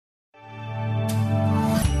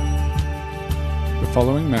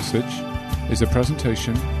following message is a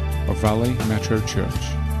presentation of Valley Metro Church,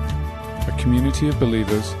 a community of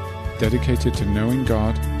believers dedicated to knowing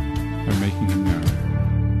God and making Him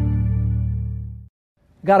known.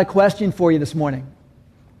 Got a question for you this morning.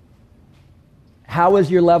 How is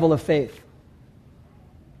your level of faith?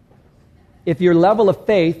 If your level of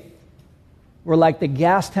faith were like the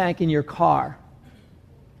gas tank in your car,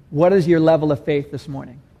 what is your level of faith this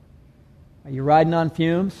morning? Are you riding on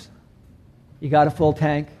fumes? You got a full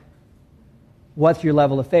tank? What's your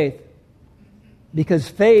level of faith? Because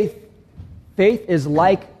faith is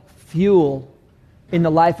like fuel in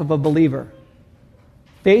the life of a believer.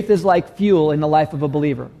 Faith is like fuel in the life of a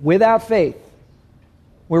believer. Without faith,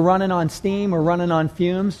 we're running on steam, we're running on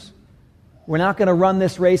fumes. We're not going to run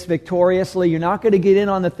this race victoriously. You're not going to get in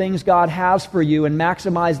on the things God has for you and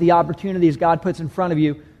maximize the opportunities God puts in front of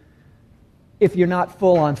you if you're not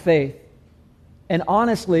full on faith. And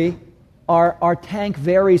honestly, our tank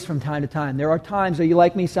varies from time to time. There are times, are you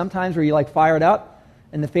like me, sometimes where you like fired up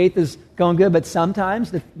and the faith is going good, but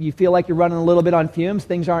sometimes you feel like you're running a little bit on fumes.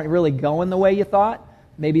 Things aren't really going the way you thought.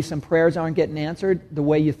 Maybe some prayers aren't getting answered the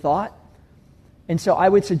way you thought. And so I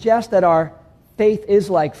would suggest that our faith is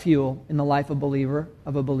like fuel in the life of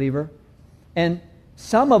a believer. And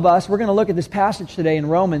some of us, we're going to look at this passage today in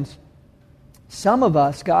Romans, some of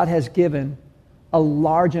us God has given a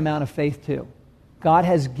large amount of faith to. God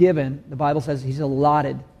has given, the Bible says He's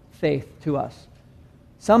allotted faith to us.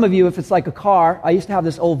 Some of you, if it's like a car, I used to have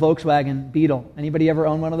this old Volkswagen Beetle. Anybody ever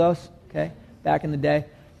own one of those? Okay, back in the day.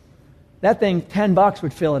 That thing, $10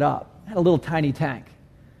 would fill it up. It had a little tiny tank.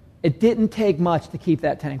 It didn't take much to keep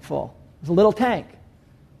that tank full. It was a little tank.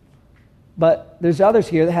 But there's others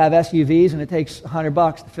here that have SUVs and it takes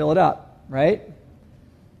 $100 to fill it up, right?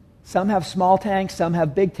 Some have small tanks, some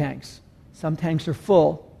have big tanks. Some tanks are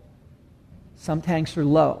full. Some tanks are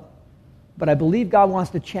low. But I believe God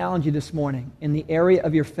wants to challenge you this morning in the area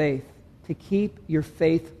of your faith to keep your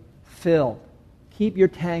faith filled. Keep your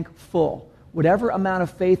tank full. Whatever amount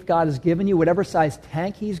of faith God has given you, whatever size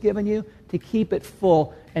tank He's given you, to keep it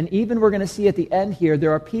full. And even we're going to see at the end here,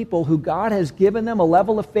 there are people who God has given them a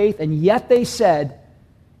level of faith, and yet they said,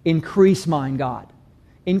 increase mine, God.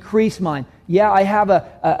 Increase mine. Yeah, I have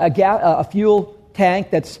a fuel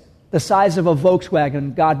tank that's the size of a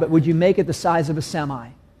Volkswagen, God, but would you make it the size of a semi?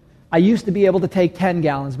 I used to be able to take 10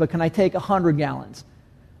 gallons, but can I take 100 gallons?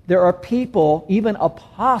 There are people, even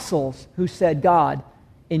apostles, who said, God,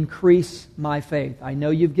 increase my faith. I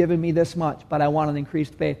know you've given me this much, but I want an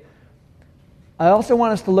increased faith. I also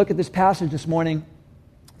want us to look at this passage this morning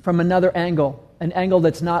from another angle, an angle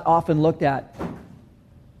that's not often looked at.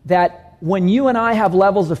 That when you and I have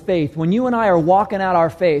levels of faith, when you and I are walking out our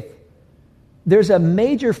faith, there's a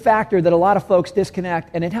major factor that a lot of folks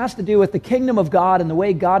disconnect, and it has to do with the kingdom of God and the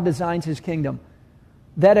way God designs His kingdom.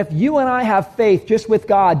 That if you and I have faith just with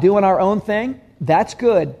God doing our own thing, that's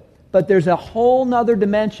good. But there's a whole nother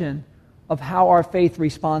dimension of how our faith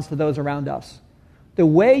responds to those around us. The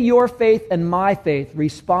way your faith and my faith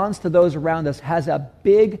responds to those around us has a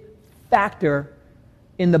big factor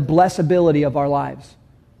in the blessability of our lives.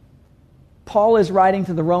 Paul is writing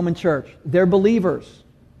to the Roman church. They're believers.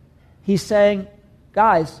 He's saying,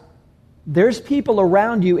 guys, there's people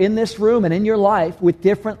around you in this room and in your life with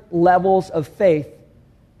different levels of faith.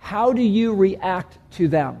 How do you react to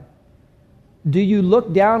them? Do you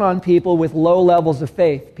look down on people with low levels of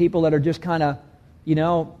faith? People that are just kind of,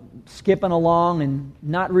 skipping along and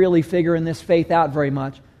not really figuring this faith out very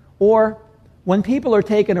much? Or when people are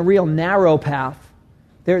taking a real narrow path,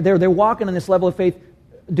 they're walking in this level of faith,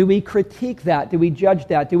 do we critique that? Do we judge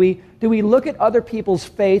that? Do we look at other people's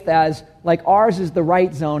faith as like ours is the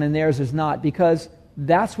right zone and theirs is not? Because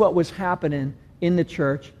that's what was happening in the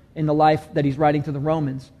church, in the life that he's writing to the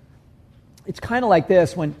Romans. It's kind of like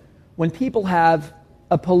this, when people have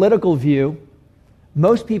a political view,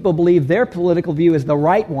 most people believe their political view is the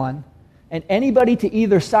right one, and anybody to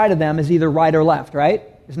either side of them is either right or left, right?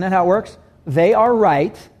 Isn't that how it works? They are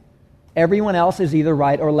right. Everyone else is either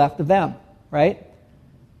right or left of them, right?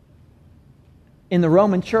 In the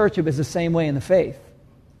Roman church, it was the same way in the faith.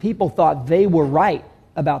 People thought they were right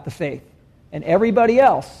about the faith, and everybody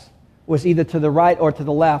else was either to the right or to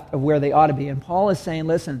the left of where they ought to be. And Paul is saying,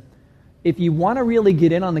 listen, if you want to really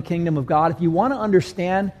get in on the kingdom of God, if you want to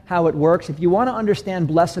understand how it works, if you want to understand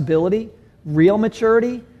blessability, real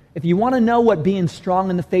maturity, if you want to know what being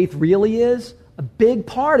strong in the faith really is, a big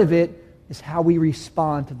part of it is how we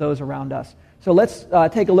respond to those around us. So let's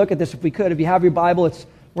take a look at this if we could. If you have your Bible,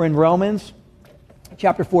 we're in Romans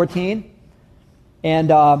chapter 14. And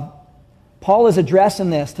Paul is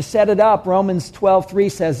addressing this. To set it up, Romans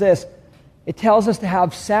 12:3 says this. It tells us to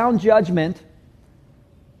have sound judgment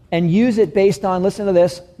and use it based on, listen to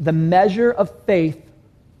this, the measure of faith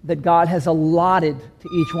that God has allotted to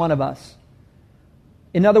each one of us.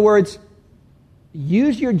 In other words,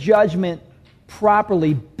 use your judgment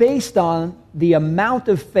properly based on the amount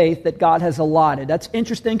of faith that God has allotted. That's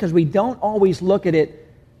interesting because we don't always look at it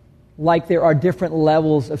like there are different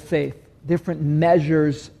levels of faith, different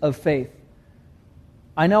measures of faith.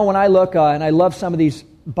 I know when I look, and I love some of these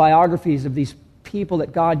biographies of these people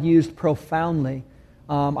that God used profoundly.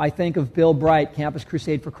 I think of Bill Bright, Campus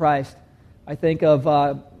Crusade for Christ. I think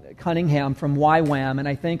of Cunningham from YWAM, and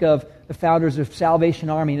I think of the founders of Salvation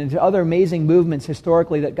Army and other amazing movements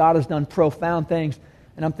historically that God has done profound things.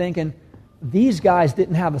 And I'm thinking, these guys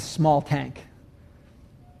didn't have a small tank.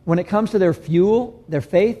 When it comes to their fuel, their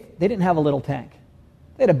faith, they didn't have a little tank.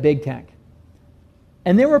 They had a big tank.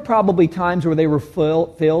 And there were probably times where they were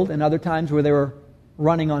filled and other times where they were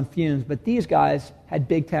running on fumes. But these guys had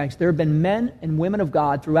big tanks. There have been men and women of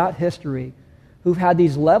God throughout history who've had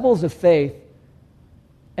these levels of faith.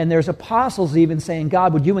 And there's apostles even saying,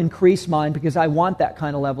 God, would you increase mine because I want that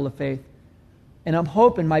kind of level of faith. And I'm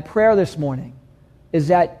hoping, my prayer this morning is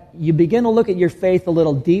that you begin to look at your faith a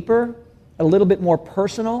little deeper, a little bit more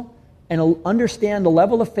personal, and understand the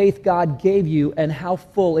level of faith God gave you and how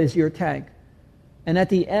full is your tank. And at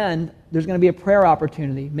the end, there's going to be a prayer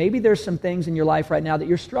opportunity. Maybe there's some things in your life right now that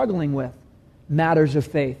you're struggling with, matters of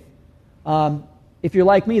faith. If you're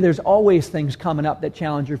like me, there's always things coming up that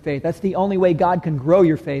challenge your faith. That's the only way God can grow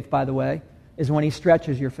your faith, by the way, is when He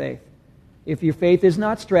stretches your faith. If your faith is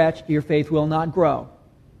not stretched, your faith will not grow.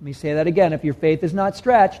 Let me say that again. If your faith is not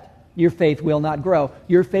stretched, your faith will not grow.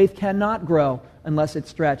 Your faith cannot grow unless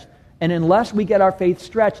it's stretched. And unless we get our faith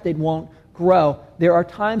stretched, it won't grow. There are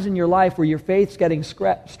times in your life where your faith's getting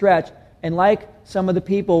stretched, and like some of the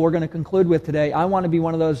people we're going to conclude with today, I want to be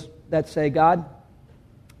one of those that say, God,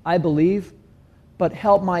 I believe, but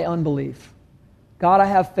help my unbelief. God, I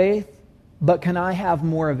have faith, but can I have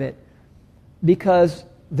more of it? Because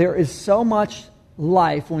there is so much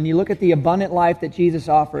life, when you look at the abundant life that Jesus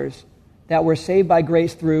offers, that we're saved by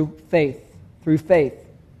grace through faith. Through faith.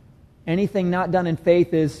 Anything not done in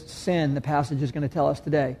faith is sin, the passage is going to tell us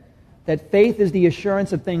today. That faith is the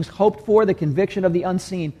assurance of things hoped for, the conviction of the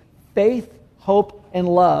unseen. Faith, hope, and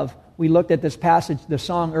love. We looked at this passage, the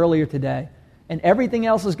song earlier today. And everything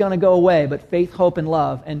else is going to go away, but faith, hope, and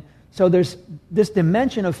love. And so there's this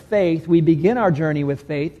dimension of faith. We begin our journey with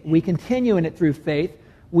faith. We continue in it through faith.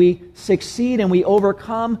 We succeed and we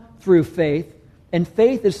overcome through faith. And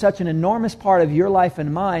faith is such an enormous part of your life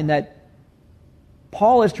and mine that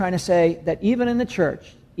Paul is trying to say that even in the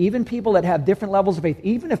church, even people that have different levels of faith,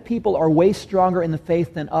 even if people are way stronger in the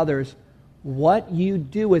faith than others, what you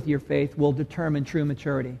do with your faith will determine true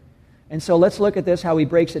maturity. And so let's look at this, how he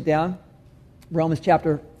breaks it down. Romans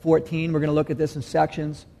chapter 14, we're going to look at this in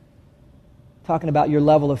sections. Talking about your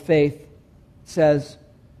level of faith. It says,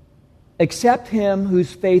 accept him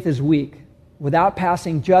whose faith is weak, without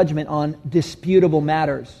passing judgment on disputable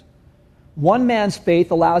matters. One man's faith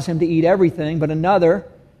allows him to eat everything, but another,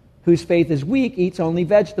 whose faith is weak, eats only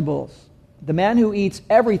vegetables. The man who eats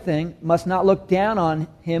everything must not look down on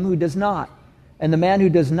him who does not. And the man who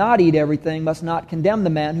does not eat everything must not condemn the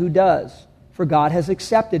man who does, for God has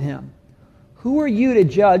accepted him. Who are you to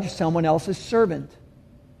judge someone else's servant?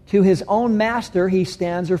 To his own master he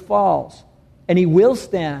stands or falls, and he will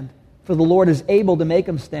stand, for the Lord is able to make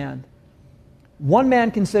him stand. One man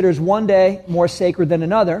considers one day more sacred than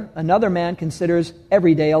another. Another man considers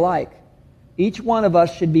every day alike. Each one of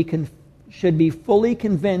us should be fully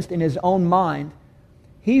convinced in his own mind.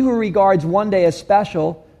 He who regards one day as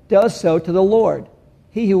special does so to the Lord.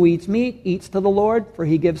 He who eats meat eats to the Lord, for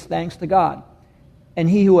he gives thanks to God. And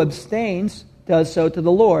he who abstains does so to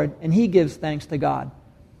the Lord, and he gives thanks to God.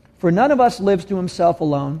 For none of us lives to himself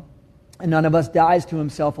alone, and none of us dies to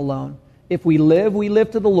himself alone. If we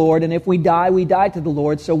live to the Lord, and if we die to the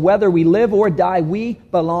Lord. So whether we live or die, we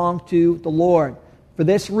belong to the Lord. For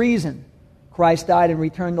this reason, Christ died and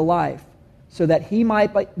returned to life, so that he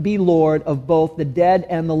might be Lord of both the dead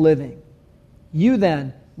and the living. You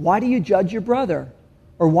then, why do you judge your brother?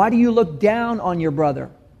 Or why do you look down on your brother?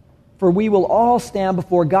 For we will all stand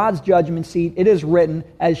before God's judgment seat. It is written,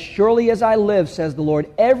 as surely as I live, says the Lord,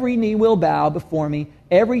 every knee will bow before me,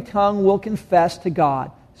 every tongue will confess to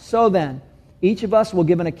God. So then, each of us will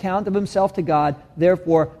give an account of himself to God.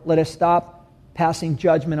 Therefore, let us stop passing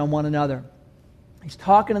judgment on one another. He's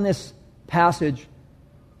talking in this passage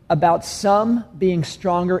about some being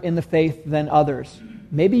stronger in the faith than others.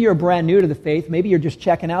 Maybe you're brand new to the faith. Maybe you're just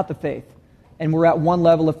checking out the faith, and we're at one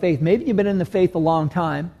level of faith. Maybe you've been in the faith a long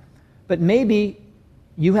time, but maybe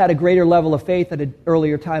you had a greater level of faith at an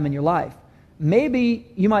earlier time in your life. maybe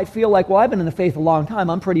you might feel like, well, I've been in the faith a long time.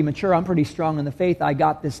 I'm pretty mature. I'm pretty strong in the faith. I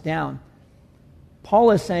got this down.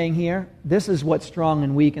 Paul is saying here, this is what strong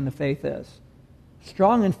and weak in the faith is.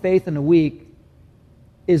 Strong in faith and the weak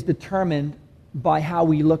is determined by how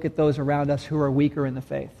we look at those around us who are weaker in the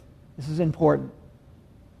faith. This is important.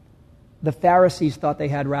 The Pharisees thought they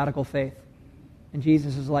had radical faith. And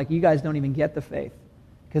Jesus is like, you guys don't even get the faith.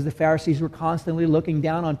 Because the Pharisees were constantly looking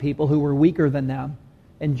down on people who were weaker than them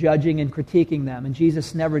and judging and critiquing them. And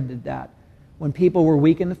Jesus never did that. When people were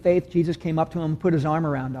weak in the faith, Jesus came up to them and put his arm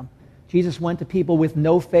around them. Jesus went to people with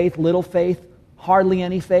no faith, little faith, hardly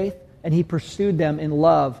any faith, and he pursued them in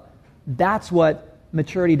love. That's what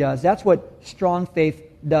maturity does. That's what strong faith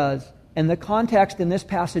does. And the context in this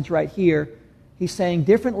passage right here, he's saying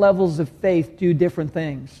different levels of faith do different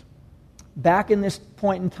things. Back in this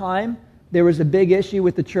point in time, there was a big issue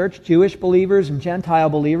with the church, Jewish believers and Gentile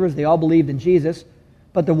believers. They all believed in Jesus.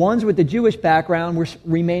 But the ones with the Jewish background were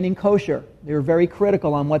remaining kosher. They were very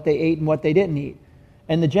critical on what they ate and what they didn't eat.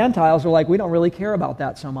 And the Gentiles were like, we don't really care about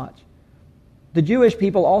that so much. The Jewish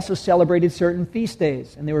people also celebrated certain feast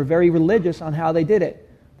days, and they were very religious on how they did it.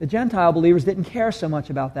 The Gentile believers didn't care so much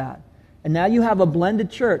about that. And now you have a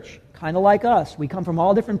blended church, kind of like us. We come from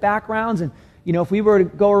all different backgrounds, and if we were to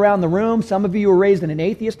go around the room, some of you were raised in an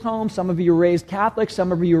atheist home, some of you were raised Catholic,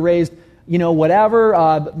 some of you were raised,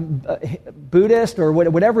 Buddhist or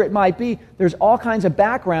whatever it might be. There's all kinds of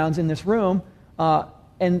backgrounds in this room,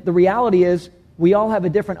 and the reality is we all have a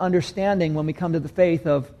different understanding when we come to the faith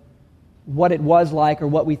of what it was like or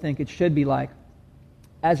what we think it should be like.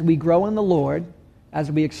 As we grow in the Lord,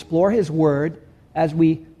 as we explore His Word, as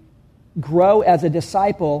we grow as a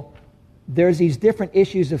disciple, there's these different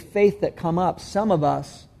issues of faith that come up. Some of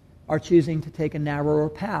us are choosing to take a narrower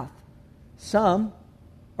path. Some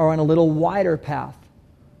are on a little wider path.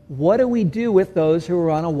 What do we do with those who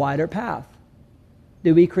are on a wider path?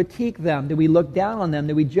 Do we critique them? Do we look down on them?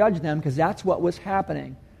 Do we judge them? Because that's what was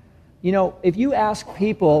happening. If you ask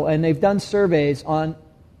people, and they've done surveys on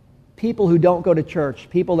people who don't go to church,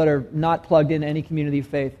 people that are not plugged into any community of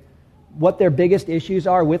faith, what their biggest issues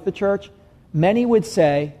are with the church, many would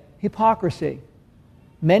say hypocrisy.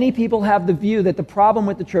 Many people have the view that the problem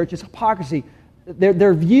with the church is hypocrisy.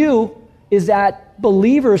 Their view is that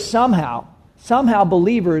believers somehow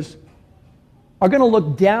believers are going to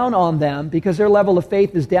look down on them because their level of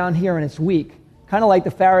faith is down here and it's weak, kind of like the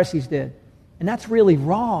Pharisees did. And that's really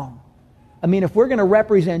wrong. I mean, if we're going to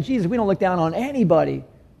represent Jesus, we don't look down on anybody.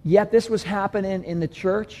 Yet this was happening in the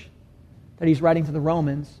church that he's writing to the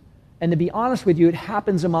Romans. And to be honest with you, it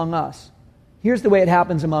happens among us. Here's the way it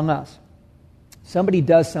happens among us. Somebody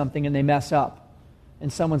does something and they mess up.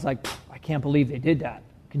 And someone's like, I can't believe they did that.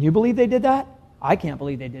 Can you believe they did that? I can't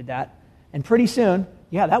believe they did that. And pretty soon,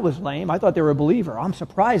 yeah, that was lame. I thought they were a believer. I'm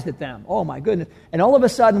surprised at them. Oh my goodness. And all of a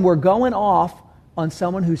sudden, we're going off on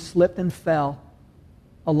someone who slipped and fell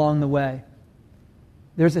along the way.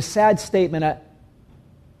 There's a sad statement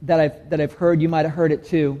that I've heard. You might have heard it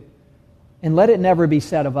too. And let it never be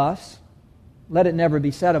said of us. Let it never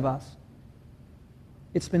be said of us.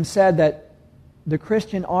 It's been said that the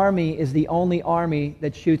Christian army is the only army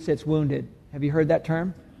that shoots its wounded. Have you heard that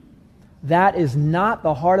term? That is not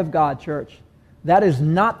the heart of God, church. That is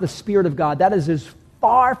not the Spirit of God. That is as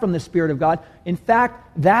far from the Spirit of God. In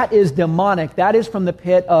fact, that is demonic. That is from the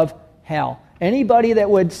pit of hell. Anybody that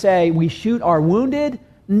would say we shoot our wounded,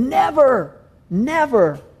 never.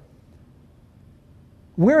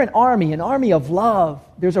 We're an army of love.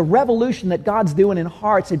 There's a revolution that God's doing in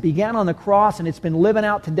hearts. It began on the cross and it's been living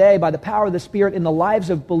out today by the power of the Spirit in the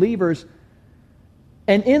lives of believers.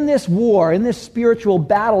 And in this war, in this spiritual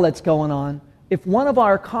battle that's going on, if one of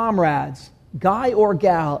our comrades, guy or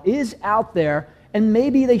gal, is out there, and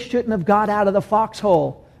maybe they shouldn't have got out of the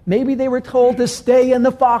foxhole. Maybe they were told to stay in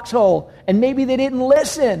the foxhole, and maybe they didn't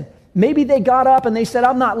listen. Maybe they got up and they said,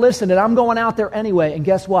 I'm not listening, I'm going out there anyway. And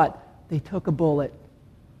guess what? They took a bullet.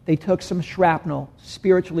 They took some shrapnel,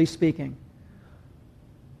 spiritually speaking.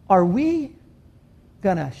 Are we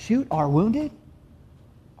going to shoot our wounded?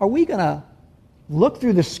 Are we going to look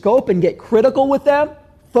through the scope and get critical with them?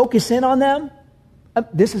 Focus in on them?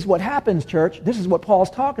 This is what happens, church. This is what Paul's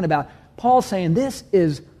talking about. Paul's saying this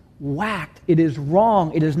is whacked. It is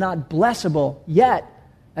wrong. It is not blessable. Yet,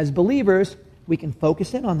 as believers, we can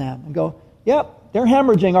focus in on them and go, yep, they're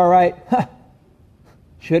hemorrhaging, all right.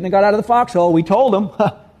 Shouldn't have got out of the foxhole. We told them.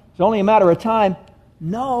 It's only a matter of time.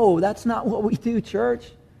 No, that's not what we do,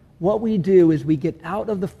 church. What we do is we get out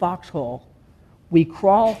of the foxhole. We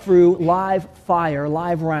crawl through live fire,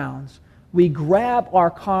 live rounds. We grab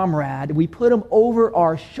our comrade. We put him over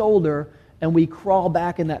our shoulder, and we crawl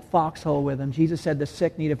back in that foxhole with them. Jesus said the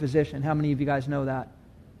sick need a physician. How many of you guys know that?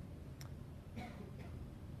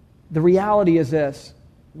 The reality is this.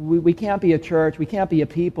 We can't be a church, we can't be a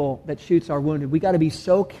people that shoots our wounded. We got to be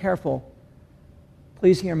so careful.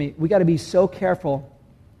 Please hear me. We got to be so careful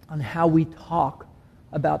on how we talk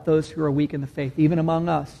about those who are weak in the faith, even among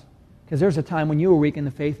us. Because there's a time when you were weak in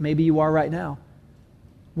the faith, maybe you are right now.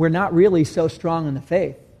 We're not really so strong in the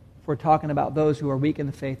faith if we're talking about those who are weak in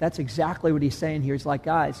the faith. That's exactly what he's saying here. He's like,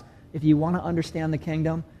 guys, if you want to understand the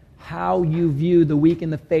kingdom, how you view the weak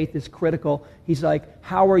in the faith is critical. He's like,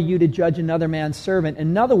 how are you to judge another man's servant?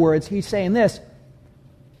 In other words, he's saying this: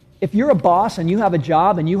 if you're a boss and you have a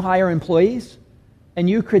job and you hire employees and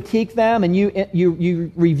you critique them and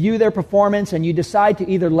you review their performance and you decide to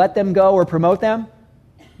either let them go or promote them,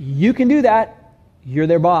 you can do that. You're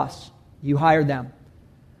their boss. You hired them.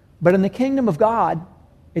 But in the kingdom of God,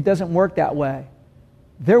 it doesn't work that way.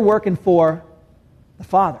 They're working for the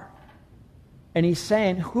Father. And he's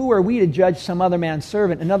saying, who are we to judge some other man's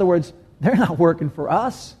servant? In other words, they're not working for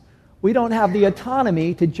us. We don't have the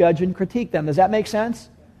autonomy to judge and critique them. Does that make sense?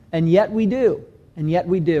 And yet we do. And yet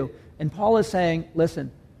we do. And Paul is saying,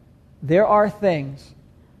 listen, there are things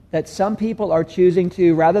that some people are choosing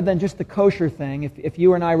to, rather than just the kosher thing, if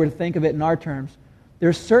you and I were to think of it in our terms,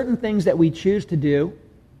 there's certain things that we choose to do,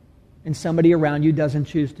 and somebody around you doesn't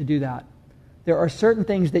choose to do that. There are certain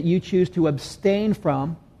things that you choose to abstain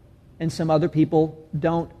from, and some other people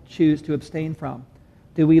don't choose to abstain from.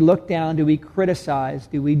 Do we look down? Do we criticize?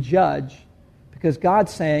 Do we judge? Because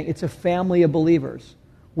God's saying it's a family of believers.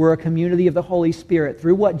 We're a community of the Holy Spirit.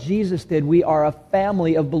 Through what Jesus did, we are a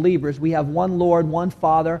family of believers. We have one Lord, one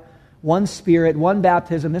Father, one Spirit, one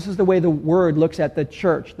baptism. This is the way the Word looks at the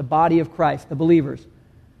church, the body of Christ, the believers.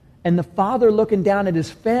 And the Father looking down at His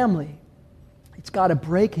family, it's got to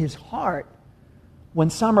break His heart when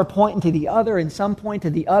some are pointing to the other and some point to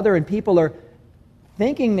the other, and people are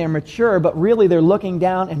thinking they're mature, but really they're looking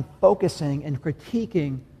down and focusing and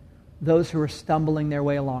critiquing those who are stumbling their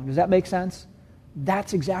way along. Does that make sense?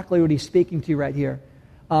 That's exactly what he's speaking to right here.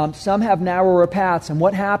 Some have narrower paths, and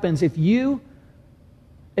what happens if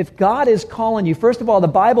God is calling you? First of all, the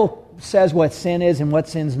Bible says what sin is and what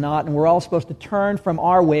sin's not, and we're all supposed to turn from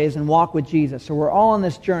our ways and walk with Jesus. So we're all on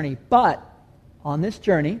this journey, but on this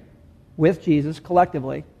journey with Jesus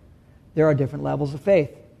collectively, there are different levels of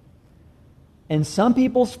faith. And some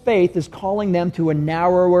people's faith is calling them to a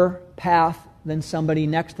narrower path than somebody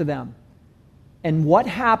next to them. And what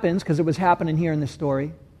happens, because it was happening here in this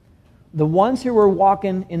story, the ones who were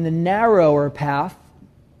walking in the narrower path,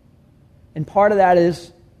 and part of that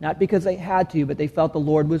is not because they had to, but they felt the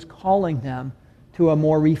Lord was calling them to a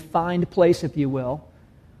more refined place, if you will,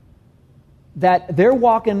 that they're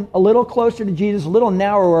walking a little closer to Jesus, a little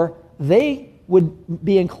narrower, they would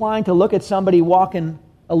be inclined to look at somebody walking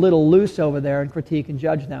a little loose over there and critique and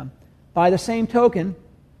judge them. By the same token,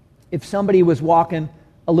 if somebody was walking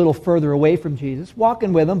a little further away from Jesus,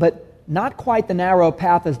 walking with him, but not quite the narrow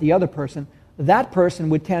path as the other person, that person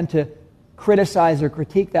would tend to criticize or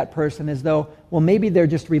critique that person as though, well, maybe they're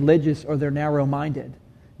just religious or they're narrow-minded.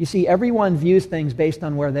 You see, everyone views things based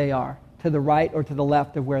on where they are, to the right or to the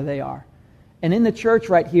left of where they are. And in the church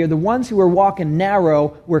right here, the ones who were walking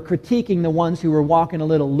narrow were critiquing the ones who were walking a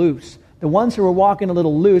little loose. The ones who were walking a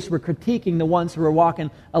little loose were critiquing the ones who were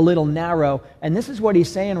walking a little narrow. And this is what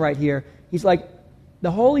he's saying right here. He's like,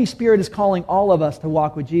 the Holy Spirit is calling all of us to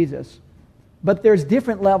walk with Jesus. But there's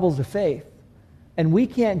different levels of faith. And we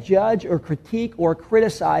can't judge or critique or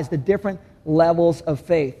criticize the different levels of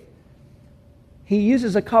faith. He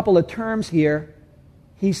uses a couple of terms here.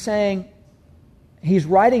 He's saying, he's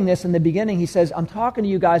writing this in the beginning. He says, I'm talking to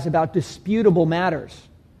you guys about disputable matters.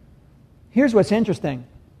 Here's what's interesting.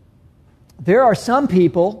 There are some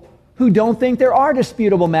people who don't think there are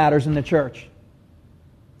disputable matters in the church.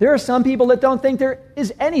 There are some people that don't think there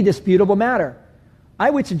is any disputable matter. I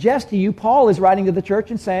would suggest to you, Paul is writing to the church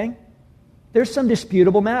and saying, there's some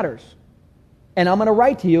disputable matters. And I'm going to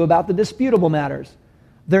write to you about the disputable matters.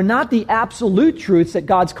 They're not the absolute truths that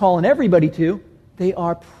God's calling everybody to. They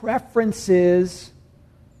are preferences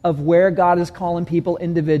of where God is calling people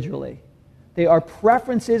individually. They are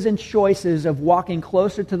preferences and choices of walking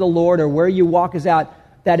closer to the Lord or where you walk is out.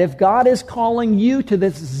 That if God is calling you to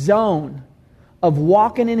this zone of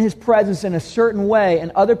walking in His presence in a certain way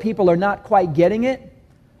and other people are not quite getting it,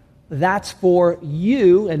 that's for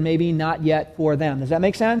you and maybe not yet for them. Does that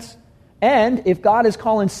make sense? And if God is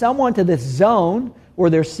calling someone to this zone where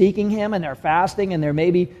they're seeking Him and they're fasting and they're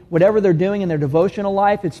maybe whatever they're doing in their devotional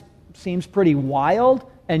life, it seems pretty wild,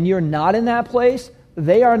 and you're not in that place,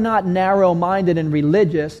 they are not narrow-minded and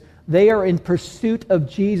religious. They are in pursuit of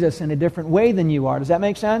Jesus in a different way than you are. Does that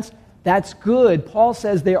make sense? That's good. Paul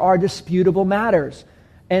says there are disputable matters.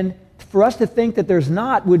 And for us to think that there's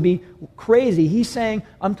not would be crazy. He's saying,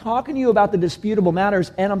 I'm talking to you about the disputable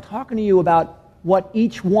matters, and I'm talking to you about what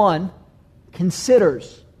each one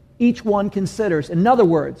considers. Each one considers. In other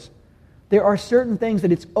words, there are certain things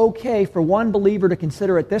that it's okay for one believer to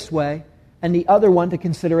consider it this way and the other one to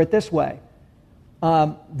consider it this way.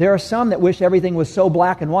 There are some that wish everything was so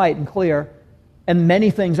black and white and clear, and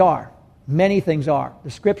many things are. Many things are.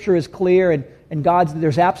 The Scripture is clear, and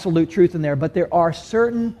there's absolute truth in there, but there are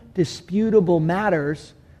certain disputable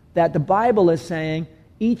matters that the Bible is saying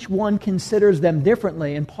each one considers them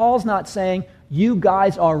differently. And Paul's not saying, you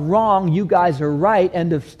guys are wrong, you guys are right,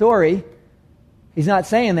 end of story. He's not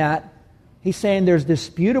saying that. He's saying there's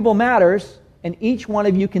disputable matters, and each one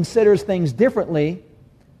of you considers things differently.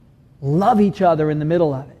 Love each other in the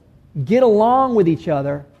middle of it. Get along with each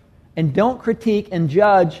other, and don't critique and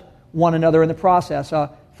judge one another in the process.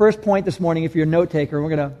 First point this morning, if you're a note taker,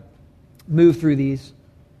 we're going to move through these,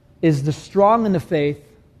 is the strong in the faith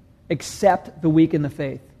accept the weak in the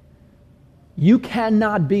faith. You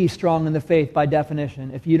cannot be strong in the faith by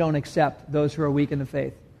definition if you don't accept those who are weak in the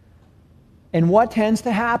faith. And what tends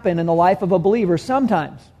to happen in the life of a believer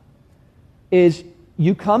sometimes is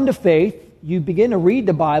you come to faith, you begin to read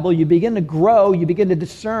the Bible, you begin to grow, you begin to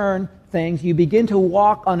discern things, you begin to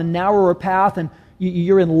walk on a narrower path, and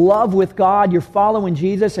you're in love with God, you're following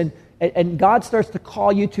Jesus, and God starts to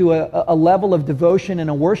call you to a level of devotion and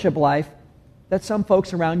a worship life that some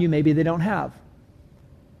folks around you maybe they don't have.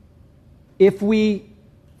 If we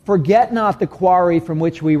forget not the quarry from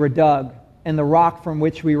which we were dug and the rock from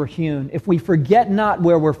which we were hewn, if we forget not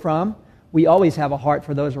where we're from, we always have a heart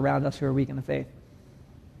for those around us who are weak in the faith.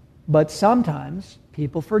 But sometimes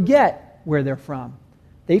people forget where they're from.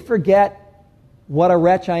 They forget, what a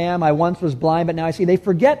wretch I am, I once was blind, but now I see. They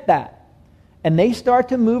forget that. And they start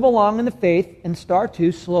to move along in the faith and start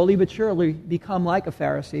to slowly but surely become like a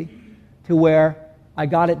Pharisee, to where I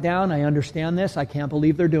got it down, I understand this, I can't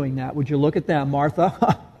believe they're doing that. Would you look at them,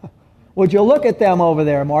 Martha? Would you look at them over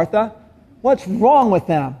there, Martha? What's wrong with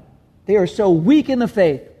them? They are so weak in the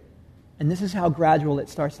faith. And this is how gradual it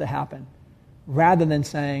starts to happen. Rather than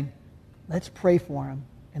saying, let's pray for them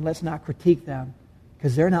and let's not critique them,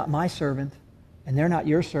 because they're not my servant and they're not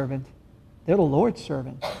your servant. They're the Lord's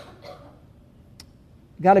servant.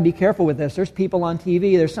 You've got to be careful with this. There's people on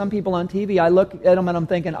TV. There's some people on TV. I look at them and I'm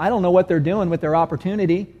thinking, I don't know what they're doing with their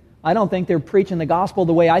opportunity. I don't think they're preaching the gospel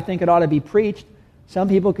the way I think it ought to be preached. Some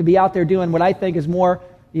people could be out there doing what I think is more,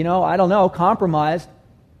 I don't know, compromised.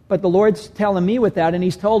 But the Lord's telling me with that, and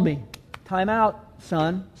He's told me, time out,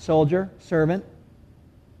 son, soldier, servant.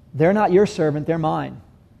 They're not your servant, they're mine.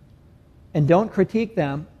 And don't critique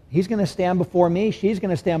them. He's going to stand before me. She's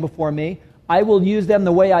going to stand before me. I will use them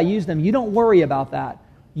the way I use them. You don't worry about that.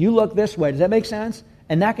 You look this way. Does that make sense?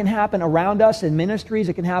 And that can happen around us in ministries.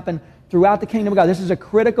 It can happen throughout the kingdom of God. This is a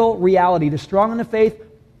critical reality. The strong in the faith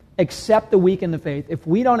accept the weak in the faith. If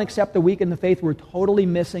we don't accept the weak in the faith, we're totally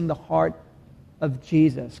missing the heart of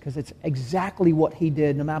Jesus, because it's exactly what He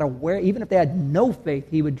did. No matter where, even if they had no faith,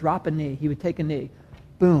 He would drop a knee. He would take a knee,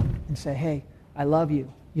 boom, and say, hey, I love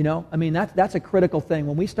you. That's a critical thing.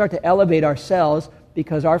 When we start to elevate ourselves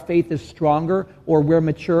because our faith is stronger, or we're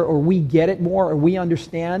mature, or we get it more, or we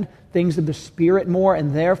understand things of the Spirit more,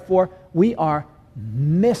 and therefore we are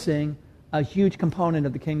missing a huge component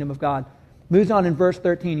of the kingdom of God. Moves on in verse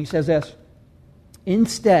 13. He says this,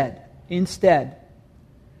 Instead,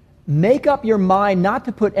 make up your mind not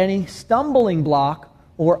to put any stumbling block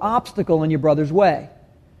or obstacle in your brother's way.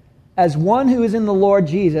 As one who is in the Lord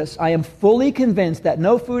Jesus, I am fully convinced that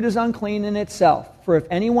no food is unclean in itself. For if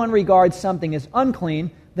anyone regards something as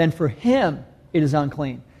unclean, then for him it is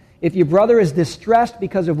unclean. If your brother is distressed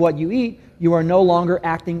because of what you eat, you are no longer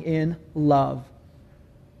acting in love.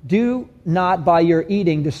 Do not by your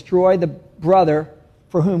eating destroy the brother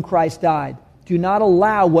for whom Christ died. Do not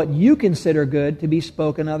allow what you consider good to be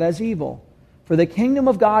spoken of as evil. For the kingdom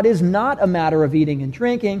of God is not a matter of eating and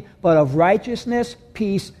drinking, but of righteousness,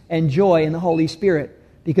 peace, and joy in the Holy Spirit.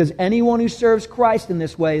 Because anyone who serves Christ in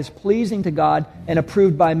this way is pleasing to God and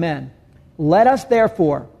approved by men. Let us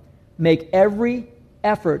therefore make every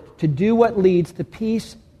effort to do what leads to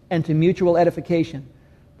peace and to mutual edification.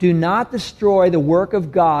 Do not destroy the work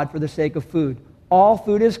of God for the sake of food. All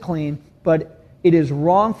food is clean, but it is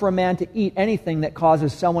wrong for a man to eat anything that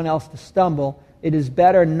causes someone else to stumble. It is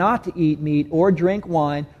better not to eat meat or drink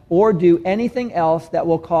wine or do anything else that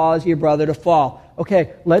will cause your brother to fall.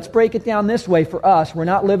 Okay, let's break it down this way for us. We're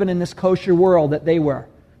not living in this kosher world that they were.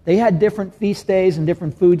 They had different feast days and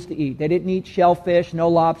different foods to eat. They didn't eat shellfish, no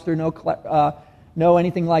lobster, no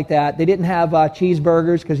anything like that. They didn't have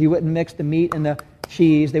cheeseburgers because you wouldn't mix the meat and the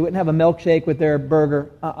cheese. They wouldn't have a milkshake with their burger.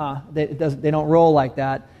 They don't roll like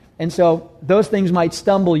that. And so those things might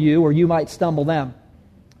stumble you, or you might stumble them.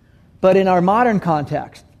 But in our modern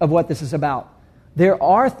context of what this is about, there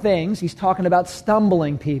are things, he's talking about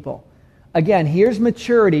stumbling people. Again, here's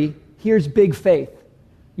maturity, here's big faith.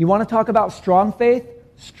 You want to talk about strong faith?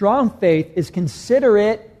 Strong faith is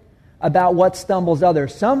considerate about what stumbles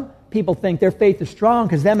others. Some people think their faith is strong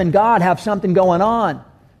because them and God have something going on.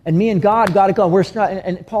 And me and God got it going. We're strong.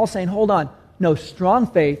 And Paul's saying, hold on. No, strong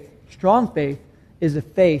faith is a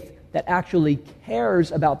faith that actually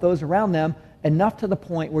cares about those around them enough to the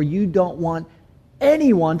point where you don't want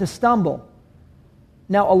anyone to stumble.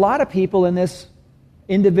 Now, a lot of people in this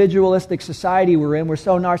individualistic society we're in, we're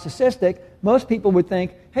so narcissistic, most people would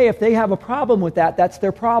think, hey, if they have a problem with that, that's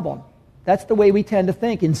their problem. That's the way we tend to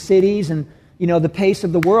think in cities and, the pace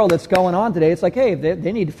of the world that's going on today. It's like, hey,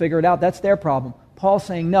 they need to figure it out. That's their problem. Paul's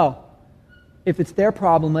saying, no. If it's their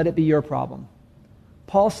problem, let it be your problem.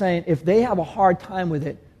 Paul's saying, if they have a hard time with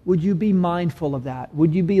it, would you be mindful of that?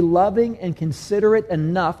 Would you be loving and considerate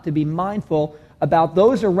enough to be mindful about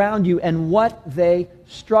those around you and what they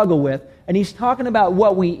struggle with? And he's talking about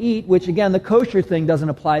what we eat, which, again, the kosher thing doesn't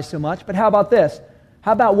apply so much. But how about this?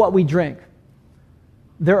 How about what we drink?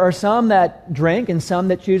 There are some that drink and some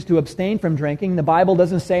that choose to abstain from drinking. The Bible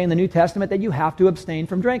doesn't say in the New Testament that you have to abstain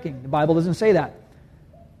from drinking. The Bible doesn't say that.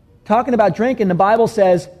 Talking about drinking, the Bible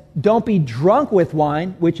says, don't be drunk with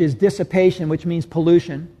wine, which is dissipation, which means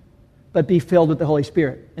pollution, but be filled with the Holy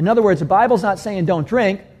Spirit. In other words, the Bible's not saying don't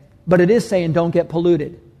drink, but it is saying don't get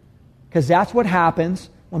polluted. Because that's what happens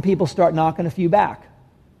when people start knocking a few back.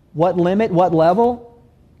 What limit, what level?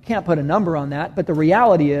 Can't put a number on that, but the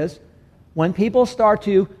reality is, when people start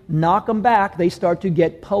to knock them back, they start to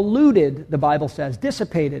get polluted, the Bible says,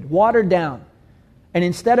 dissipated, watered down. And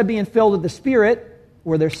instead of being filled with the Spirit,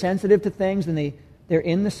 where they're sensitive to things and they're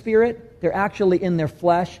in the Spirit, they're actually in their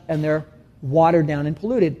flesh and they're watered down and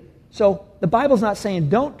polluted. So the Bible's not saying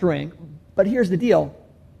don't drink, but here's the deal.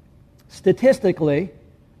 Statistically,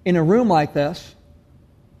 in a room like this,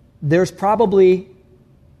 there's probably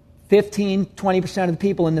 15, 20% of the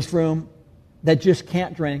people in this room that just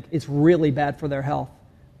can't drink. It's really bad for their health.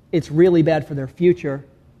 It's really bad for their future.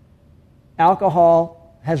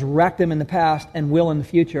 Alcohol has wrecked them in the past and will in the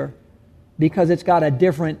future because it's got a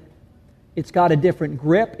different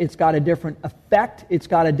grip, it's got a different effect, it's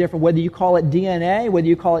got a different, whether you call it DNA, whether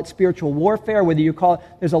you call it spiritual warfare, whether you call it,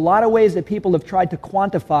 there's a lot of ways that people have tried to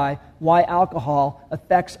quantify why alcohol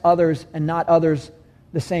affects others and not others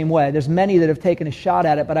the same way. There's many that have taken a shot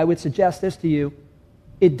at it, but I would suggest this to you.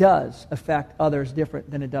 It does affect others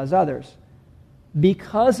different than it does others.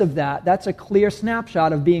 Because of that, that's a clear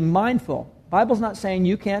snapshot of being mindful. The Bible's not saying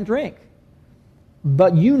you can't drink.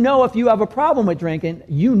 But if you have a problem with drinking,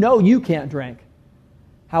 you can't drink.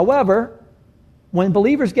 However, when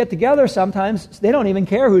believers get together sometimes, they don't even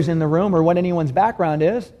care who's in the room or what anyone's background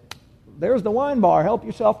is. There's the wine bar. Help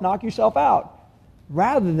yourself, knock yourself out.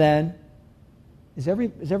 Rather than, is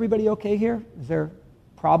everybody okay here? Is there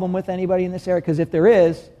problem with anybody in this area? Because if there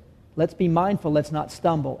is, let's be mindful, let's not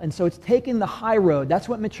stumble. And so it's taking the high road. That's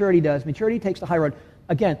what maturity does. Maturity takes the high road.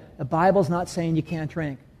 Again, the Bible's not saying you can't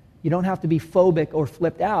drink. You don't have to be phobic or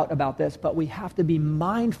flipped out about this, but we have to be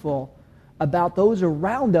mindful about those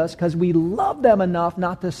around us because we love them enough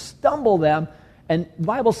not to stumble them. And the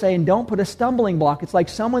Bible's saying don't put a stumbling block. It's like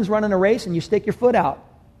someone's running a race and you stick your foot out.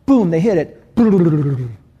 Boom, they hit it.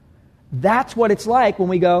 That's what it's like when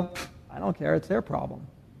we go, I don't care, it's their problem.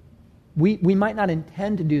 We might not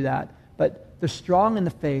intend to do that, but the strong in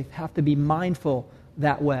the faith have to be mindful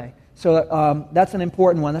that way. So that's an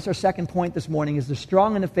important one. That's our second point this morning, is the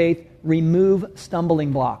strong in the faith remove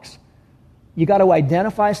stumbling blocks. You got to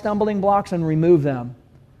identify stumbling blocks and remove them.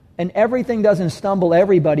 And everything doesn't stumble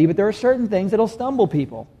everybody, but there are certain things that'll stumble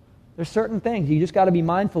people. There's certain things. You just got to be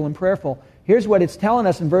mindful and prayerful. Here's what it's telling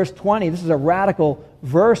us in verse 20. This is a radical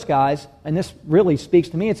verse, guys, and this really speaks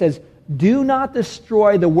to me. It says, do not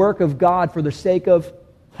destroy the work of God for the sake of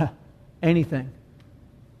anything.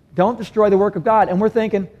 Don't destroy the work of God. And we're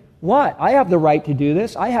thinking, what? I have the right to do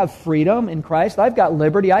this. I have freedom in Christ. I've got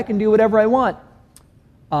liberty. I can do whatever I want.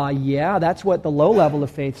 Yeah, that's what the low level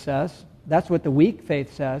of faith says. That's what the weak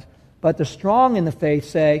faith says. But the strong in the faith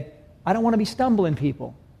say, I don't want to be stumbling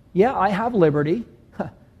people. Yeah, I have liberty.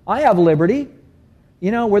 I have liberty.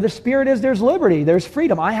 Where the Spirit is, there's liberty. There's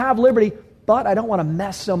freedom. I have liberty, but I don't want to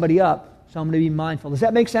mess somebody up. So I'm going to be mindful. Does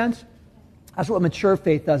that make sense? That's what mature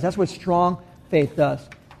faith does. That's what strong faith does.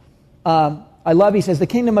 I love, he says, the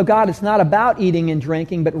kingdom of God, it's not about eating and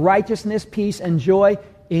drinking, but righteousness, peace, and joy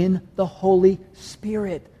in the Holy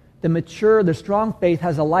Spirit. The mature, the strong faith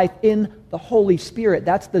has a life in the Holy Spirit.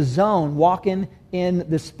 That's the zone, walking in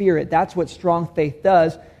the Spirit. That's what strong faith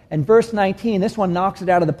does. And verse 19, this one knocks it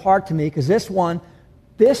out of the park to me, because this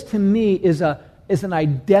to me is an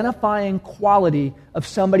identifying quality of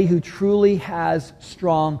somebody who truly has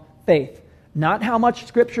strong faith. Not how much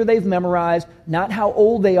Scripture they've memorized, not how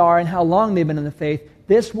old they are and how long they've been in the faith.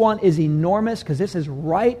 This one is enormous, because this is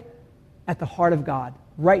right at the heart of God,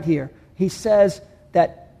 right here. He says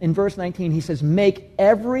that in verse 19, he says, make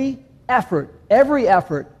every effort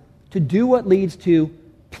to do what leads to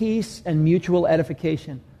peace and mutual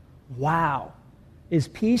edification. Wow. Is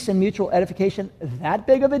peace and mutual edification that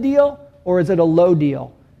big of a deal, or is it a low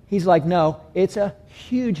deal? He's like, no, it's a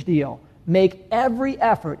huge deal. Make every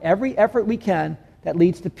effort we can that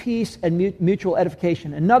leads to peace and mutual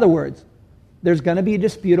edification. In other words, there's going to be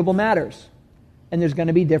disputable matters, and there's going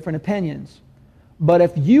to be different opinions. But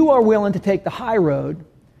if you are willing to take the high road,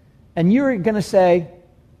 and you're going to say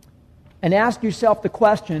and ask yourself the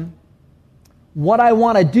question, what I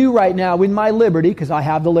want to do right now with my liberty, because I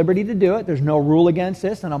have the liberty to do it, there's no rule against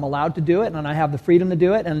this, and I'm allowed to do it, and I have the freedom to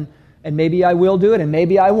do it, and maybe I will do it, and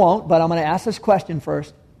maybe I won't, but I'm going to ask this question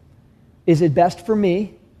first. Is it best for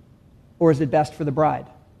me, or is it best for the bride?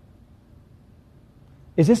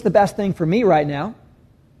 Is this the best thing for me right now?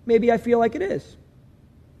 Maybe I feel like it is.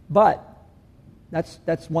 But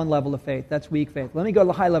that's one level of faith. That's weak faith. Let me go to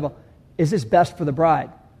the high level. Is this best for the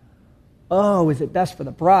bride? Oh, is it best for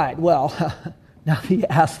the bride? Well, now if you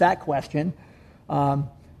ask that question,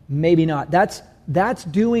 maybe not. That's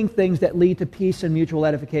doing things that lead to peace and mutual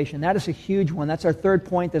edification. That is a huge one. That's our third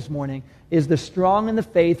point this morning, is the strong in the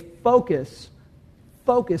faith focus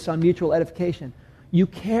on mutual edification. You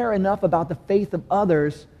care enough about the faith of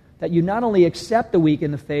others that you not only accept the weak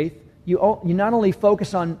in the faith, you not only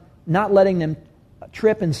focus on not letting them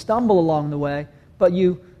trip and stumble along the way, but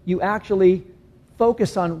you actually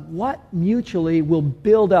focus on what mutually will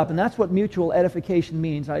build up. And that's what mutual edification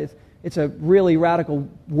means. It's a really radical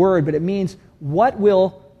word, but it means what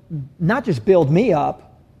will not just build me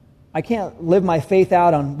up. I can't live my faith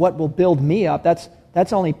out on what will build me up.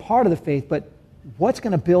 That's only part of the faith, but what's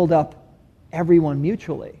going to build up everyone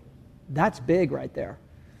mutually? That's big right there.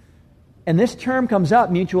 And this term comes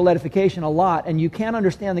up, mutual edification, a lot, and you can't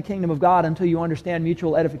understand the kingdom of God until you understand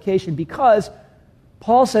mutual edification, because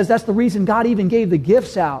Paul says that's the reason God even gave the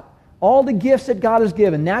gifts out. All the gifts that God has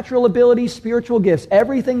given, natural abilities, spiritual gifts,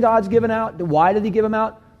 everything God's given out, why did he give them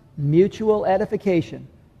out? Mutual edification.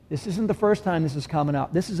 This isn't the first time this is coming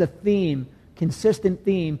up. This is a theme, consistent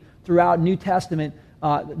theme throughout New Testament,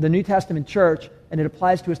 the New Testament church, and it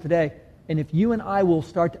applies to us today. And if you and I will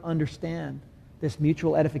start to understand this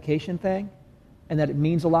mutual edification thing, and that it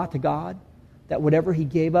means a lot to God, that whatever he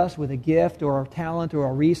gave us with a gift or a talent or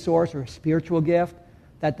a resource or a spiritual gift,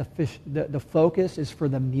 that the focus is for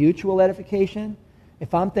the mutual edification.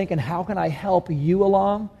 If I'm thinking, how can I help you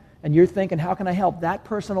along? And you're thinking, how can I help that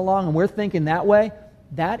person along? And we're thinking that way,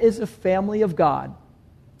 that is a family of God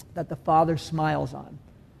that the Father smiles on.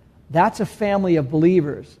 That's a family of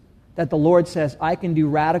believers that the Lord says, I can do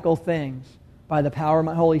radical things by the power of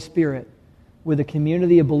my Holy Spirit with a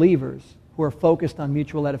community of believers who are focused on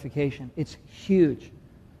mutual edification. It's huge.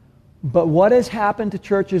 But what has happened to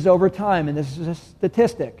churches over time, and this is a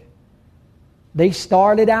statistic, they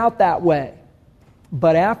started out that way,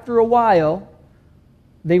 but after a while,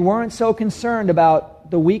 they weren't so concerned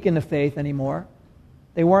about the weak in the faith anymore.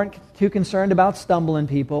 They weren't too concerned about stumbling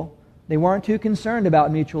people. They weren't too concerned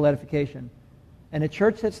about mutual edification. And a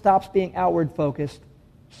church that stops being outward focused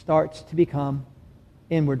starts to become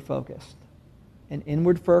inward focused. And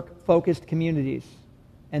inward focused communities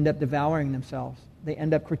end up devouring themselves. They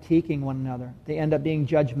end up critiquing one another. They end up being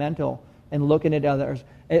judgmental and looking at others.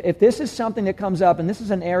 If this is something that comes up, and this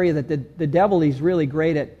is an area that the devil is really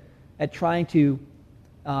great at trying to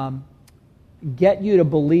get you to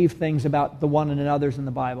believe things about the one and others in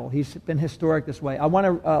the Bible. He's been historic this way. I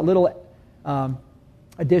want a little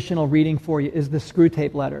additional reading for you is the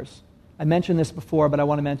Screwtape Letters. I mentioned this before, but I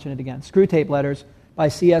want to mention it again. Screwtape Letters by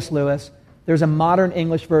C.S. Lewis. There's a modern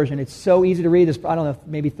English version. It's so easy to read. It's, I don't know,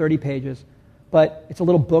 maybe 30 pages. But it's a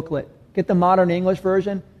little booklet. Get the modern English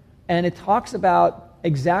version, and it talks about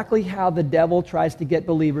exactly how the devil tries to get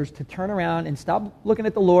believers to turn around and stop looking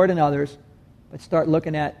at the Lord and others, but start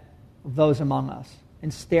looking at those among us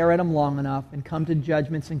and stare at them long enough and come to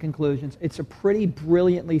judgments and conclusions. It's a pretty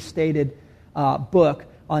brilliantly stated book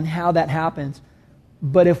on how that happens.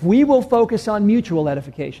 But if we will focus on mutual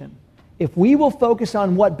edification, if we will focus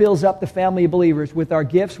on what builds up the family of believers with our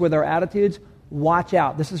gifts, with our attitudes, Watch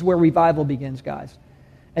out. This is where revival begins, guys.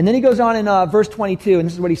 And then he goes on in verse 22, and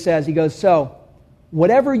this is what he says. He goes, so,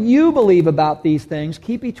 whatever you believe about these things,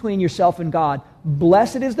 keep between yourself and God.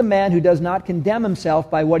 Blessed is the man who does not condemn himself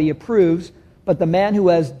by what he approves, but the man who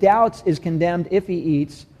has doubts is condemned if he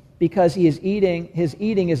eats, because his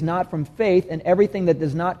eating is not from faith, and everything that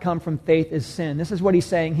does not come from faith is sin. This is what he's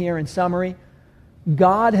saying here in summary.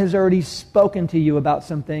 God has already spoken to you about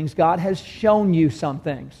some things. God has shown you some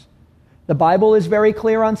things. The Bible is very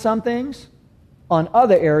clear on some things. On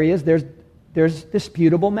other areas, there's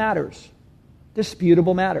disputable matters.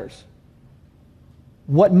 Disputable matters.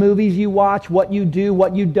 What movies you watch, what you do,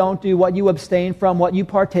 what you don't do, what you abstain from, what you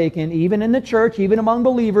partake in, even in the church, even among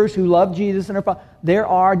believers who love Jesus and are, there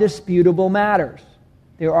are disputable matters.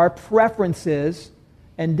 There are preferences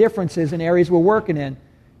and differences in areas we're working in.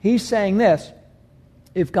 He's saying this: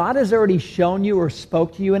 if God has already shown you or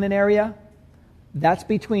spoke to you in an area, that's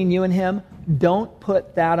between you and Him. Don't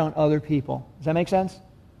put that on other people. Does that make sense?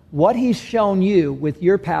 What He's shown you with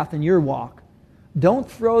your path and your walk, don't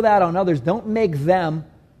throw that on others. Don't make them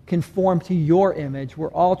conform to your image.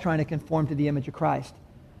 We're all trying to conform to the image of Christ.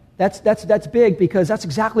 That's big, because that's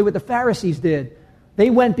exactly what the Pharisees did. They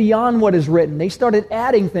went beyond what is written. They started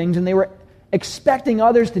adding things, and they were expecting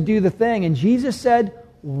others to do the thing. And Jesus said,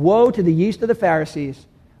 woe to the yeast of the Pharisees.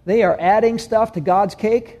 They are adding stuff to God's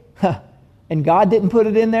cake, and God didn't put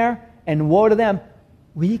it in there, and woe to them.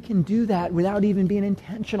 We can do that without even being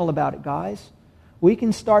intentional about it, guys. We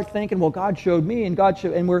can start thinking, well, God showed me, and God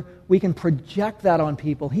showed, and we can project that on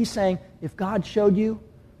people. He's saying, if God showed you,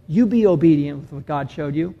 you be obedient with what God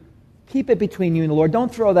showed you. Keep it between you and the Lord.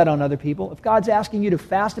 Don't throw that on other people. If God's asking you to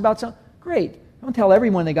fast about something, great. Don't tell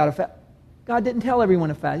everyone they got to fast. God didn't tell everyone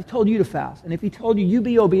to fast. He told you to fast. And if He told you, you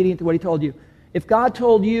be obedient to what He told you. If God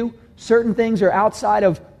told you certain things are outside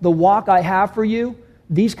of the walk I have for you,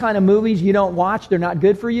 these kind of movies you don't watch, they're not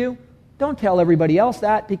good for you, don't tell everybody else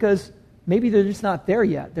that, because maybe they're just not there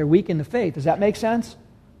yet. They're weak in the faith. Does that make sense?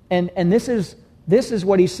 And this is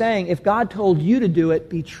what He's saying. If God told you to do it,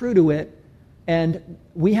 be true to it. And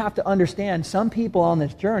we have to understand, some people on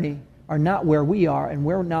this journey are not where we are, and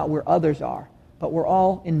we're not where others are. But we're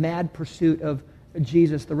all in mad pursuit of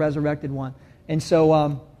Jesus, the resurrected one. And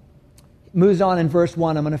so, moves on in verse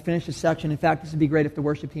 1. I'm going to finish this section. In fact, this would be great if the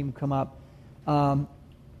worship team would come up,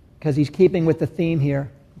 because he's keeping with the theme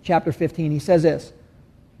here. Chapter 15, he says this: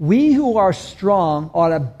 we who are strong ought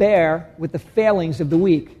to bear with the failings of the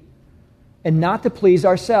weak, and not to please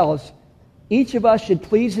ourselves. Each of us should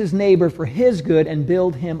please his neighbor for his good and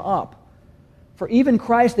build him up. For even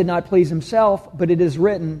Christ did not please himself, but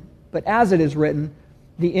as it is written,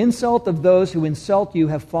 the insult of those who insult you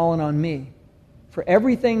have fallen on me. For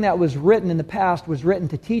everything that was written in the past was written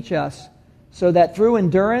to teach us, so that through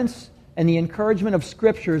endurance and the encouragement of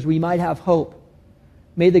Scriptures we might have hope.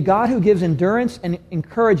 May the God who gives endurance and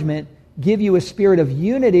encouragement give you a spirit of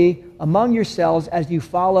unity among yourselves as you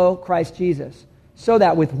follow Christ Jesus, so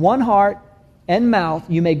that with one heart and mouth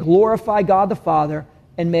you may glorify God the Father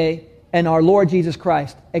and our Lord Jesus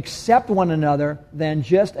Christ. Accept one another then,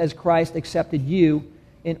 just as Christ accepted you,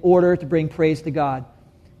 in order to bring praise to God.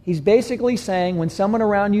 He's basically saying, when someone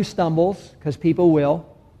around you stumbles, because people will,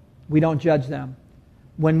 we don't judge them.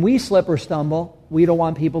 When we slip or stumble, we don't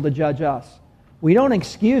want people to judge us. We don't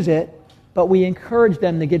excuse it, but we encourage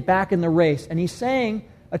them to get back in the race. And he's saying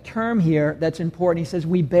a term here that's important. He says,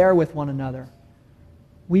 we bear with one another.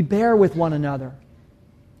 We bear with one another.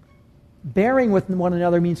 Bearing with one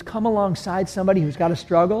another means come alongside somebody who's got a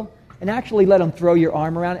struggle and actually let them throw your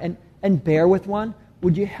arm around and bear with one.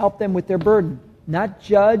 Would you help them with their burden? Not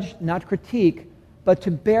judge, not critique, but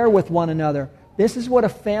to bear with one another. This is what a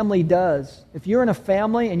family does. If you're in a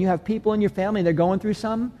family and you have people in your family and they're going through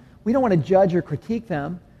something, we don't want to judge or critique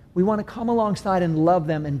them. We want to come alongside and love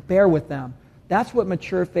them and bear with them. That's what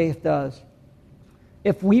mature faith does.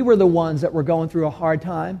 If we were the ones that were going through a hard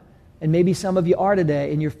time, and maybe some of you are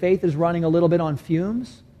today, and your faith is running a little bit on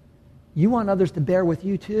fumes, you want others to bear with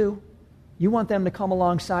you too. You want them to come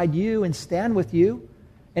alongside you and stand with you.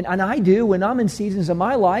 And I do when I'm in seasons of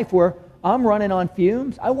my life where I'm running on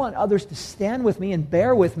fumes. I want others to stand with me and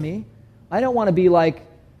bear with me. I don't want to be like,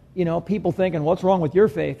 people thinking, what's wrong with your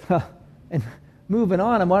faith? And moving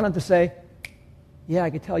on, I want them to say, yeah, I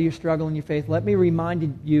could tell you're struggling in your faith. Let me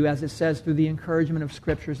remind you, as it says through the encouragement of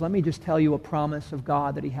Scriptures, let me just tell you a promise of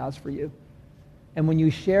God that He has for you. And when you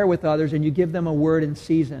share with others and you give them a word in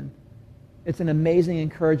season, it's an amazing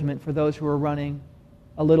encouragement for those who are running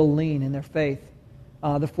a little lean in their faith.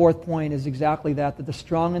 The fourth point is exactly that the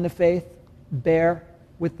strong in the faith bear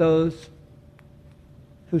with those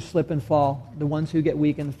who slip and fall, the ones who get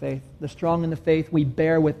weak in the faith. The strong in the faith, we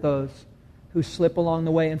bear with those who slip along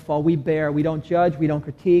the way and fall. We bear. We don't judge. We don't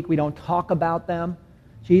critique. We don't talk about them.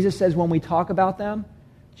 Jesus says when we talk about them,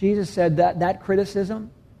 Jesus said that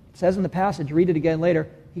criticism, it says in the passage, read it again later,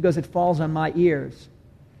 he goes, it falls on my ears.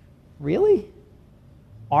 Really?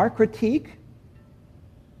 Our critique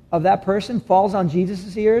of that person falls on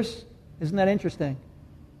Jesus' ears? Isn't that interesting?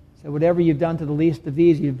 So whatever you've done to the least of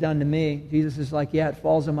these, you've done to me. Jesus is like, yeah, it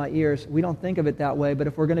falls on my ears. We don't think of it that way, but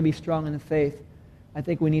if we're going to be strong in the faith, I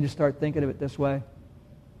think we need to start thinking of it this way.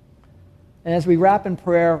 And as we wrap in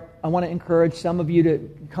prayer, I want to encourage some of you to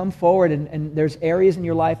come forward, and there's areas in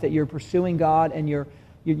your life that you're pursuing God and you're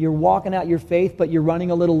walking out your faith, but you're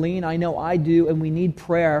running a little lean. I know I do, and we need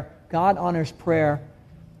prayer. God honors prayer.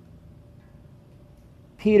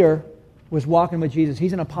 Peter was walking with Jesus.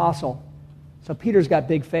 He's an apostle. So Peter's got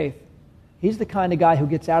big faith. He's the kind of guy who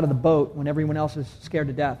gets out of the boat when everyone else is scared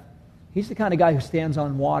to death. He's the kind of guy who stands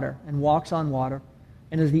on water and walks on water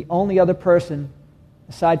and is the only other person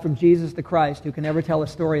aside from Jesus the Christ who can ever tell a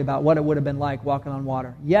story about what it would have been like walking on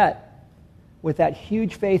water. Yet, with that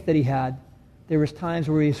huge faith that he had, there was times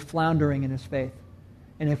where he was floundering in his faith.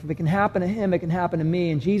 And if it can happen to him, it can happen to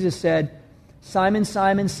me. And Jesus said, Simon,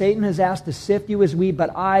 Simon, Satan has asked to sift you as wheat,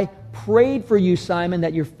 but I prayed for you, Simon,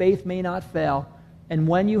 that your faith may not fail. And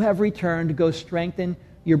when you have returned, go strengthen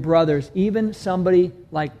your brothers. Even somebody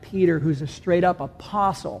like Peter, who's a straight-up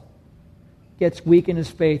apostle, gets weak in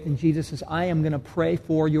his faith. And Jesus says, I am going to pray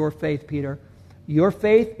for your faith, Peter. Your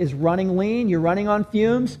faith is running lean. You're running on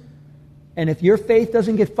fumes. And if your faith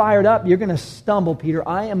doesn't get fired up, you're going to stumble, Peter.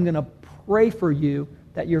 I am going to pray for you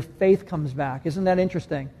that your faith comes back. Isn't that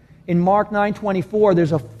interesting? In Mark 9:24,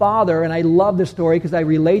 there's a father, and I love this story because I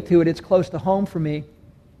relate to it. It's close to home for me.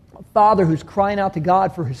 A father who's crying out to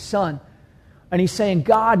God for his son. And he's saying,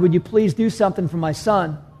 God, would you please do something for my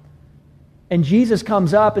son? And Jesus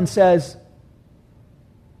comes up and says,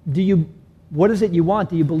 what is it you want?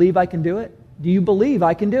 Do you believe I can do it? Do you believe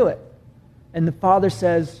I can do it? And the father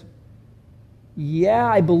says, yeah,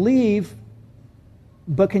 I believe,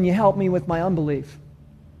 but can you help me with my unbelief?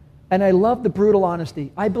 And I love the brutal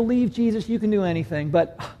honesty. I believe, Jesus, you can do anything,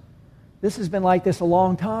 but this has been like this a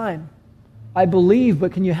long time. I believe,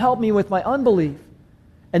 but can you help me with my unbelief?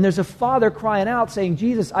 And there's a father crying out saying,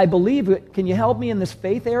 Jesus, I believe, but can you help me in this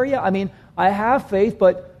faith area? I mean, I have faith,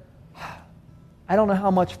 but I don't know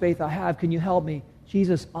how much faith I have. Can you help me?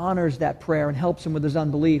 Jesus honors that prayer and helps him with his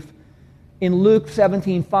unbelief. In Luke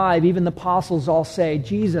 17:5, even the apostles all say,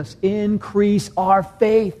 Jesus, increase our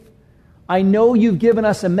faith. I know you've given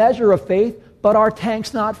us a measure of faith, but our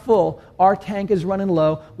tank's not full. Our tank is running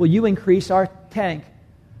low. Will you increase our tank?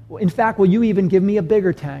 In fact, will you even give me a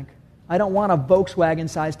bigger tank? I don't want a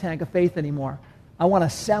Volkswagen-sized tank of faith anymore. I want a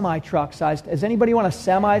semi-truck-sized. Does anybody want a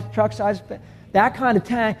semi-truck-sized? That kind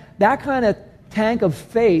of tank of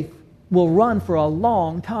faith will run for a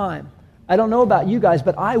long time. I don't know about you guys,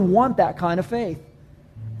 but I want that kind of faith.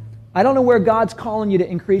 I don't know where God's calling you to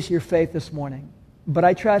increase your faith this morning, but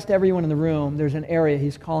I trust everyone in the room, there's an area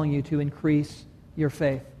He's calling you to increase your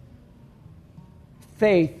faith.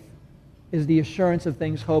 Faith is the assurance of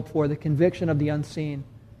things hoped for, the conviction of the unseen.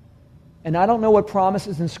 And I don't know what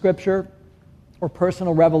promises in Scripture or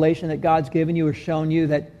personal revelation that God's given you or shown you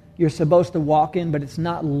that you're supposed to walk in, but it's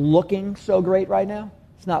not looking so great right now.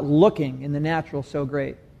 It's not looking in the natural so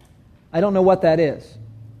great. I don't know what that is,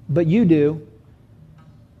 but you do.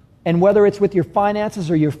 And whether it's with your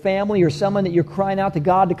finances or your family or someone that you're crying out to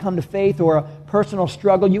God to come to faith or a personal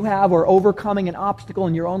struggle you have or overcoming an obstacle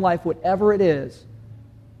in your own life, whatever it is,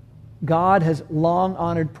 God has long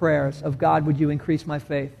honored prayers of God, would you increase my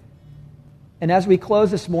faith? And as we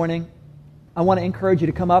close this morning, I want to encourage you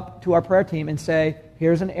to come up to our prayer team and say,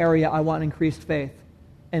 here's an area I want increased faith.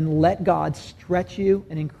 And let God stretch you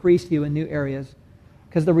and increase you in new areas.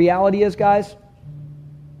 Because the reality is, guys,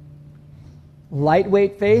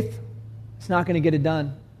 lightweight faith, it's not going to get it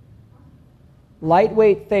done.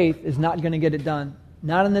 Lightweight faith is not going to get it done.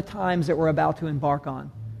 Not in the times that we're about to embark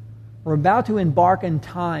on. We're about to embark in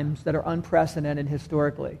times that are unprecedented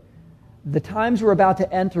historically. The times we're about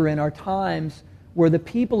to enter in are times where the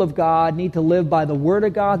people of God need to live by the Word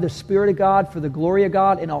of God, the Spirit of God, for the glory of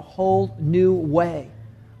God in a whole new way.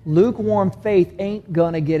 Lukewarm faith ain't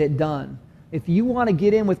going to get it done. If you want to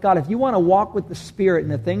get in with God, if you want to walk with the Spirit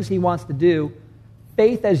and the things He wants to do,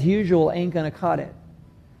 faith as usual ain't going to cut it.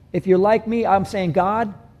 If you're like me, I'm saying,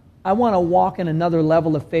 God, I want to walk in another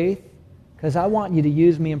level of faith because I want you to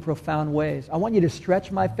use me in profound ways. I want you to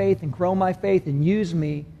stretch my faith and grow my faith and use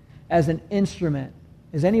me as an instrument.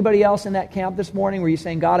 Is anybody else in that camp this morning where you're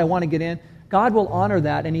saying, God, I want to get in? God will honor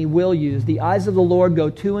that and He will use. The eyes of the Lord go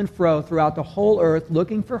to and fro throughout the whole earth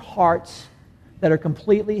looking for hearts that are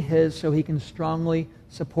completely His so He can strongly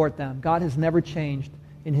support them. God has never changed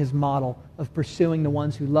in His model of pursuing the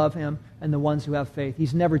ones who love Him and the ones who have faith.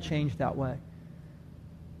 He's never changed that way.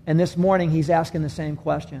 And this morning, He's asking the same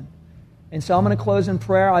question. And so I'm going to close in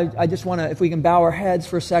prayer. I just want to, if we can bow our heads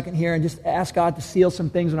for a second here and just ask God to seal some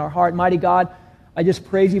things in our heart. Mighty God, I just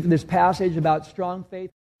praise You for this passage about strong faith.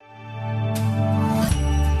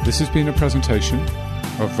 This has been a presentation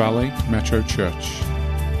of Valley Metro Church.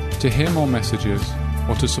 To hear more messages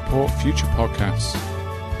or to support future podcasts,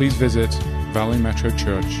 please visit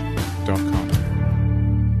valleymetrochurch.com.